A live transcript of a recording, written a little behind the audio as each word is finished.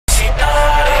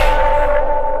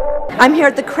I'm here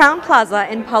at the Crown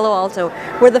Plaza in Palo Alto,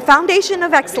 where the Foundation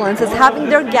of Excellence is having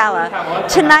their gala.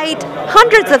 Tonight,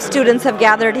 hundreds of students have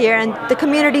gathered here and the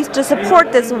communities to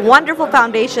support this wonderful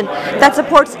foundation that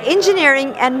supports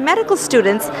engineering and medical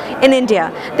students in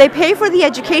India. They pay for the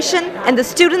education and the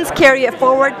students carry it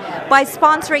forward by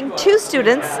sponsoring 2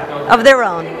 students of their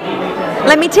own.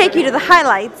 Let me take you to the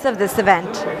highlights of this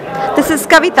event. This is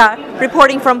Kavita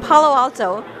reporting from Palo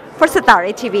Alto for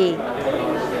Satare TV.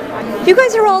 You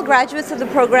guys are all graduates of the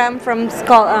program from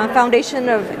Foundation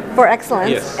for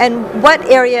Excellence. Yes. And what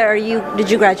area did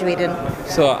you graduate in?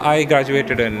 So I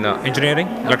graduated in engineering,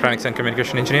 electronics and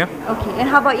communication engineer. Okay, and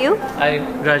how about you? I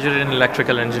graduated in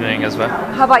electrical engineering as well.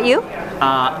 How about you?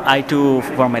 I too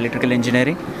from electrical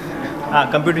engineering.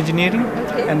 Computer engineering.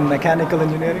 Okay. And mechanical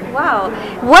engineering. Wow.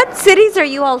 What cities are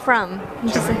you all from?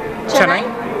 Chennai.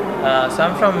 So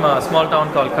I'm from a small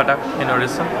town called Cuttack in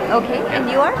Orissa. Okay,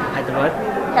 and you are?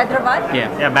 Hyderabad. Hyderabad?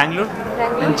 Yeah, Bangalore.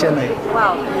 In Chennai.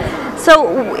 Wow.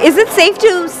 So is it safe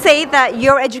to say that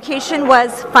your education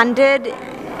was funded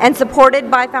and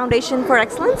supported by Foundation for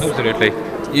Excellence? Absolutely.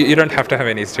 You don't have to have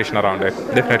any station around it,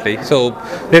 definitely. So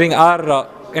during our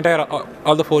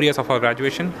all the 4 years of our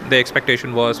graduation, the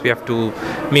expectation was we have to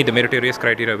meet the meritorious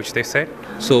criteria which they set.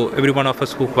 So every one of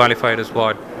us who qualified is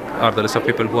what are the list of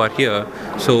people who are here.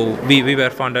 So we were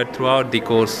funded throughout the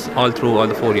course, all through all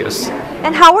the 4 years.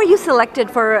 And how were you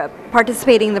selected for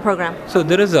participating in the program? So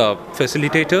there is a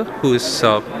facilitator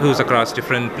who's across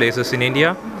different places in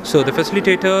India. So the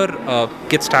facilitator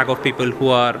gets tag of people who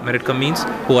are merit commeens,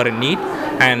 who are in need,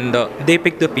 and they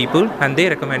pick the people and they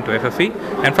recommend to FFE.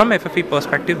 And from FFE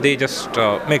perspective, they just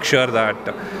make sure that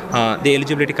the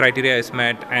eligibility criteria is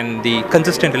met and the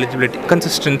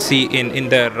consistency in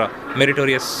their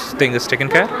meritorious thing is taken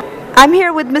care. I'm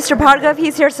here with Mr. Bhargav.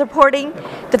 He's here supporting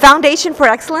the Foundation for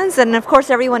Excellence, and of course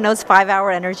everyone knows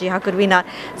 5-Hour Energy. How could we not?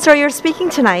 Sir, you're speaking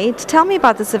tonight. Tell me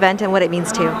about this event and what it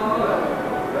means to you.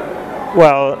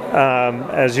 Well,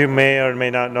 as you may or may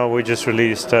not know, we just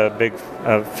released a big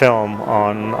film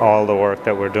on all the work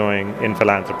that we're doing in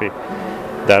philanthropy.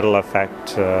 That'll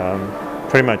affect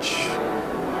pretty much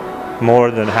more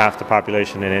than half the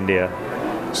population in India.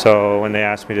 So when they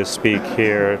asked me to speak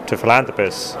here to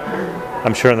philanthropists,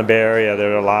 I'm sure in the Bay Area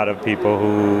there are a lot of people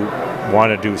who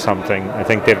want to do something. I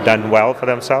think they've done well for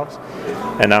themselves,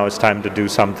 and now it's time to do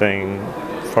something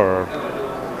for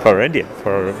India,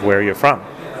 for where you're from.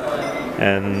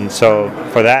 And so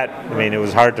for that, I mean, it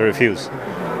was hard to refuse.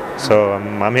 So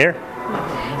I'm here.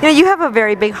 You know, you have a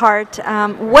very big heart.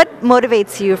 What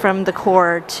motivates you from the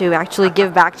core to actually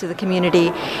give back to the community,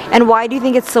 and why do you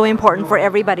think it's so important for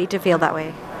everybody to feel that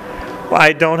way? Well,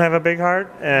 I don't have a big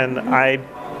heart, and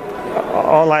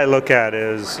all I look at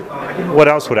is what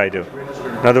else would I do?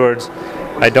 In other words,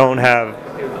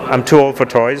 I'm too old for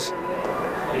toys,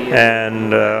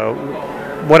 and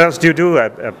what else do you do?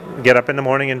 Get up in the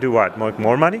morning and do what? Make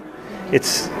more money?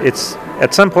 It's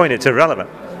at some point it's irrelevant.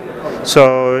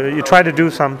 So you try to do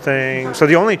something. So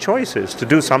the only choice is to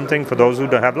do something for those who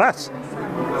don't have less.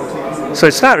 So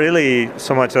it's not really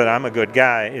so much that I'm a good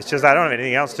guy. It's just I don't have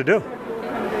anything else to do.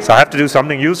 So I have to do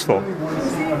something useful.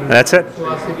 And that's it.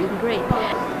 Great.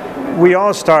 We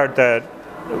all start that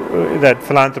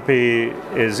philanthropy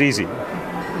is easy.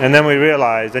 And then we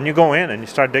realize, then you go in and you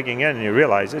start digging in and you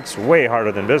realize it's way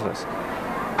harder than business.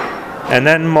 And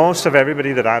then most of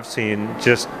everybody that I've seen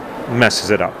just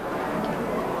messes it up.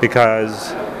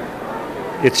 Because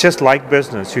it's just like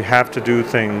business. You have to do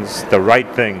things, the right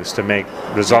things, to make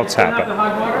results happen.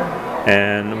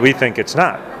 And we think it's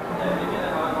not.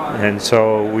 And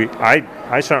so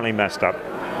I certainly messed up.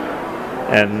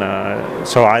 And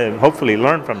so I hopefully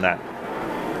learned from that.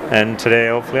 And today,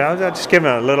 hopefully, I'll just give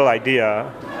them a little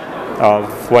idea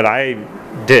of what I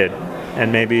did.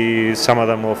 And maybe some of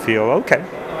them will feel, okay,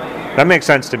 that makes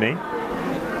sense to me.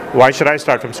 Why should I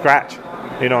start from scratch?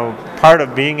 You know, part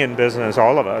of being in business,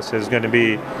 all of us, is going to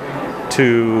be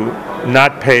to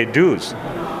not pay dues,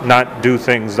 not do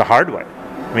things the hard way.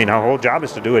 I mean, our whole job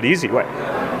is to do it easy way,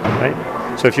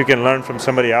 right? So if you can learn from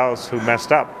somebody else who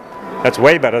messed up, that's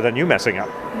way better than you messing up.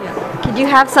 Yeah. Could you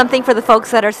have something for the folks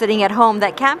that are sitting at home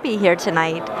that can't be here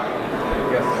tonight?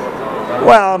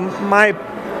 Well,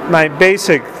 my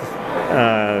basic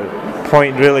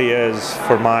point really is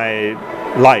for my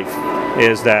life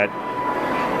is that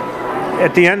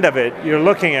at the end of it, you're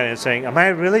looking at it and saying, am I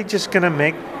really just going to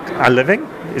make a living?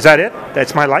 Is that it?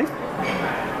 That's my life?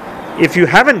 If you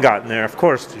haven't gotten there, of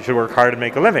course, you should work hard to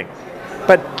make a living.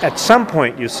 But at some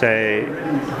point you say,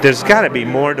 there's got to be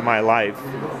more to my life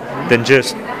than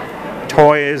just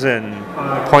toys and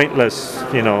pointless,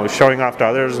 you know, showing off to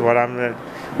others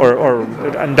or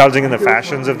indulging in the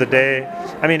fashions of the day.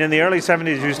 I mean, in the early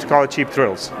 70s, you used to call it cheap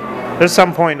thrills. There's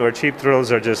some point where cheap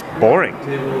thrills are just boring.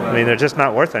 I mean, they're just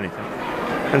not worth anything.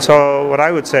 And so what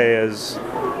I would say is,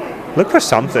 look for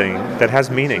something that has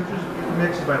meaning.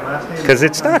 Because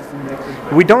it's not,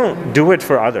 we don't do it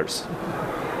for others.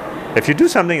 If you do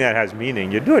something that has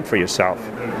meaning, you do it for yourself.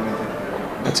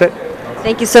 That's it.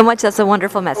 Thank you so much. That's a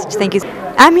wonderful message. Thank you.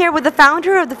 I'm here with the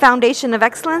founder of the Foundation of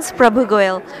Excellence, Prabhu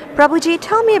Goyal. Prabhuji,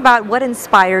 tell me about what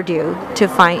inspired you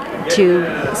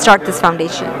to start this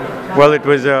foundation. Well, it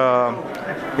was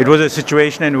a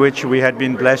situation in which we had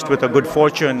been blessed with a good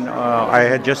fortune. I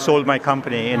had just sold my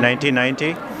company in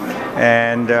 1990,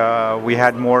 and we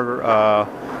had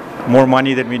more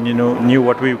money than we knew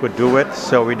what we could do with.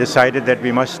 So we decided that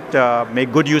we must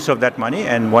make good use of that money,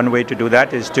 and one way to do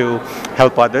that is to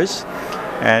help others.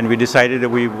 And we decided that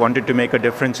we wanted to make a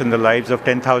difference in the lives of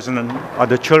 10,000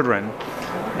 other children,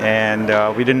 and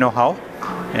we didn't know how.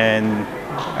 And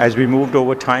as we moved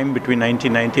over time between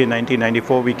 1990 and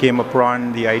 1994, we came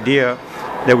upon the idea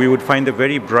that we would find the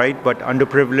very bright but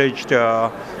underprivileged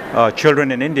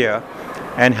children in India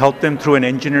and help them through an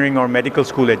engineering or medical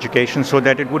school education so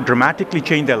that it would dramatically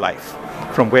change their life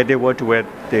from where they were to where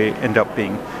they end up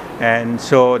being. And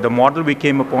so the model we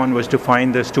came upon was to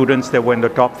find the students that were in the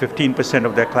top 15%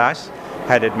 of their class,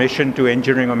 had admission to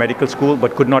engineering or medical school,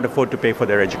 but could not afford to pay for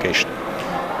their education.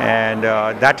 And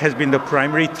that has been the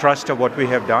primary thrust of what we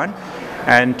have done.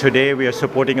 And today we are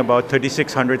supporting about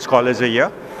 3,600 scholars a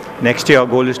year. Next year our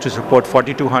goal is to support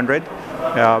 4,200.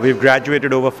 We've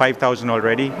graduated over 5,000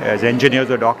 already as engineers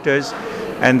or doctors.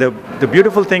 And the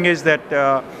beautiful thing is that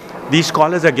these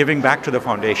scholars are giving back to the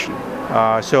foundation.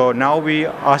 So now we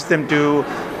ask them to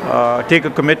take a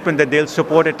commitment that they'll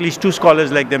support at least 2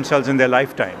 scholars like themselves in their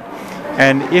lifetime.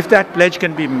 And if that pledge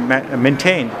can be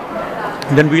maintained,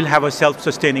 then we'll have a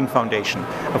self-sustaining foundation,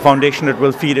 a foundation that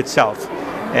will feed itself.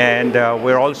 And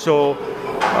we're also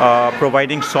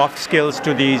providing soft skills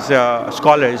to these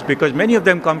scholars, because many of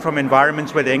them come from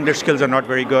environments where the English skills are not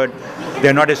very good.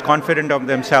 They're not as confident of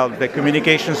themselves. Their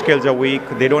communication skills are weak.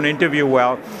 They don't interview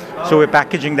well. So we're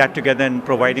packaging that together and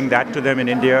providing that to them in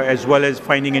India, as well as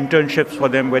finding internships for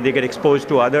them where they get exposed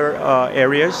to other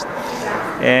areas.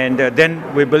 And then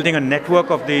we're building a network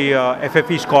of the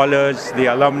FFE scholars, the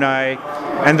alumni,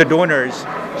 and the donors,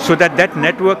 so that that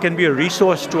network can be a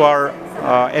resource to our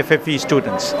FFE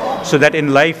students, so that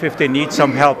in life, if they need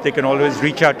some help, they can always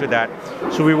reach out to that.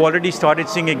 So we've already started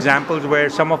seeing examples where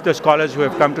some of the scholars who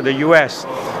have come to the US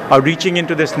are reaching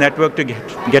into this network to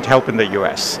get help in the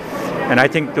US. And I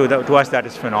think to us that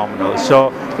is phenomenal.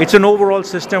 So it's an overall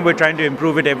system. We're trying to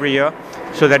improve it every year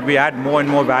so that we add more and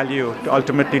more value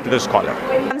ultimately to the scholar.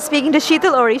 I'm speaking to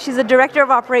Sheetal Ori. She's the Director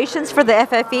of Operations for the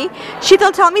FFE.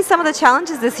 Sheetal, tell me some of the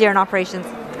challenges this year in operations.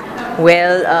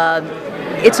 Well,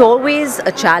 it's always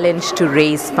a challenge to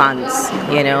raise funds,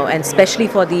 and especially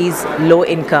for these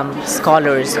low-income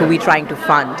scholars who we're trying to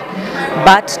fund.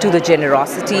 But to the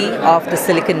generosity of the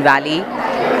Silicon Valley,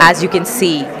 as you can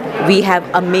see, we have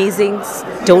amazing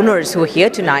donors who are here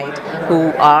tonight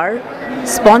who are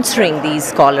sponsoring these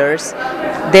scholars.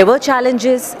 There were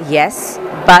challenges, yes,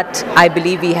 but I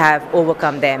believe we have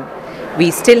overcome them.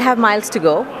 We still have miles to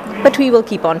go, but we will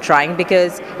keep on trying,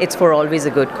 because it's for always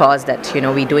a good cause that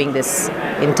we're doing this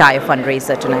entire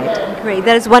fundraiser tonight. Great,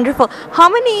 that is wonderful.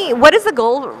 What is the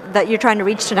goal that you're trying to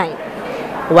reach tonight?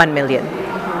 1 million.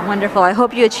 Wonderful. I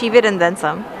hope you achieve it and then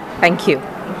some. Thank you.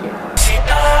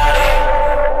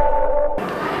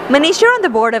 Manish, you're on the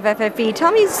board of FFE.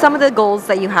 Tell me some of the goals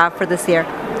that you have for this year.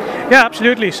 Yeah,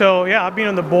 absolutely. So yeah, I've been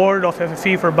on the board of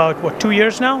FFE for about 2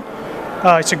 years now.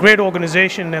 It's a great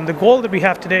organization, and the goal that we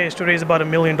have today is to raise about $1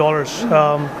 million.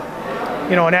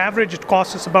 On average, it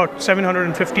costs us about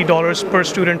 $750 per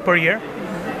student per year.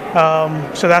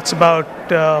 So that's about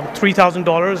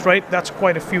 $3,000, right? That's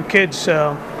quite a few kids.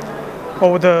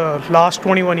 Over the last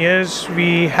 21 years,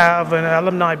 we have an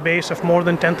alumni base of more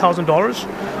than $10,000.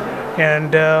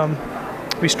 And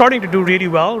we're starting to do really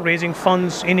well, raising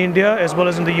funds in India as well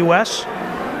as in the US.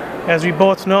 As we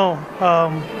both know,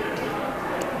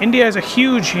 India is a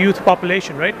huge youth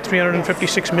population, right?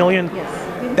 356 million.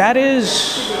 Yes. That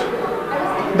is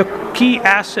the key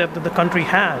asset that the country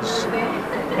has.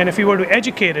 And if we were to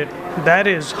educate it, that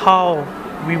is how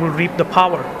we will reap the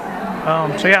power.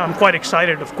 So yeah, I'm quite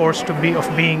excited, of course, of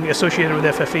being associated with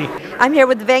FFE. I'm here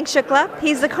with Venk Shukla.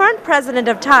 He's the current president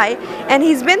of TIE, and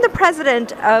he's been the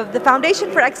president of the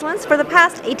Foundation for Excellence for the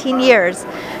past 18 years.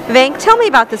 Venk, tell me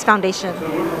about this foundation.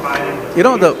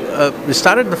 We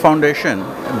started the foundation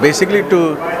basically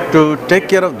to take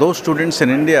care of those students in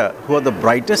India who are the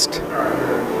brightest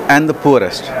and the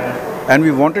poorest. and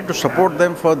we wanted to support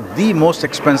them for the most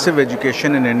expensive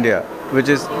education in India, which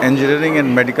is engineering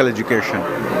and medical education.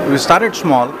 We started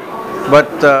small, but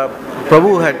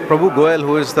Prabhu Goel,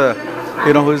 who is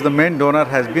the main donor,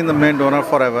 has been the main donor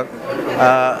forever.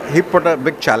 He put a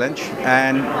big challenge,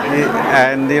 and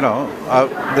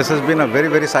this has been a very,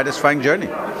 very satisfying journey.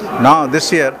 Now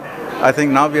this year, I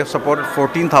think now we have supported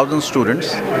 14,000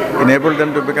 students, enabled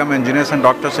them to become engineers and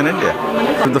doctors in India.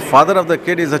 If the father of the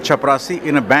kid is a chaprasi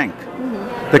in a bank,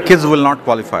 the kids will not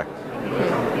qualify.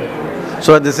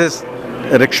 So this is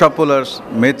rickshaw pullers,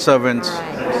 maid servants,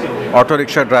 auto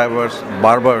rickshaw drivers,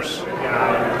 barbers,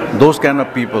 those kind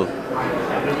of people.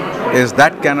 Is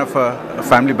that kind of a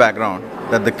family background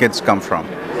that the kids come from.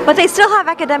 But they still have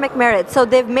academic merit, so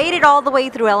they've made it all the way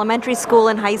through elementary school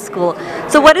and high school.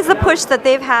 So what is the push that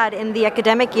they've had in the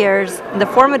academic years, in the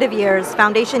formative years,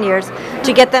 foundation years,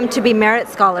 to get them to be merit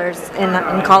scholars in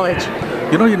college?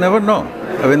 You never know.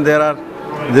 I mean, there are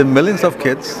millions of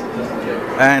kids,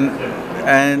 and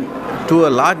to a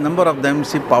large number of them,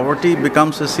 poverty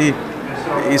becomes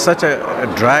is such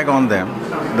a drag on them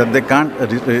that they can't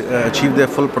achieve their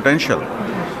full potential.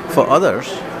 For others,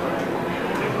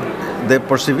 they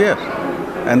persevere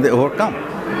and they overcome.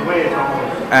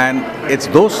 And it's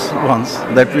those ones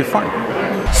that we find.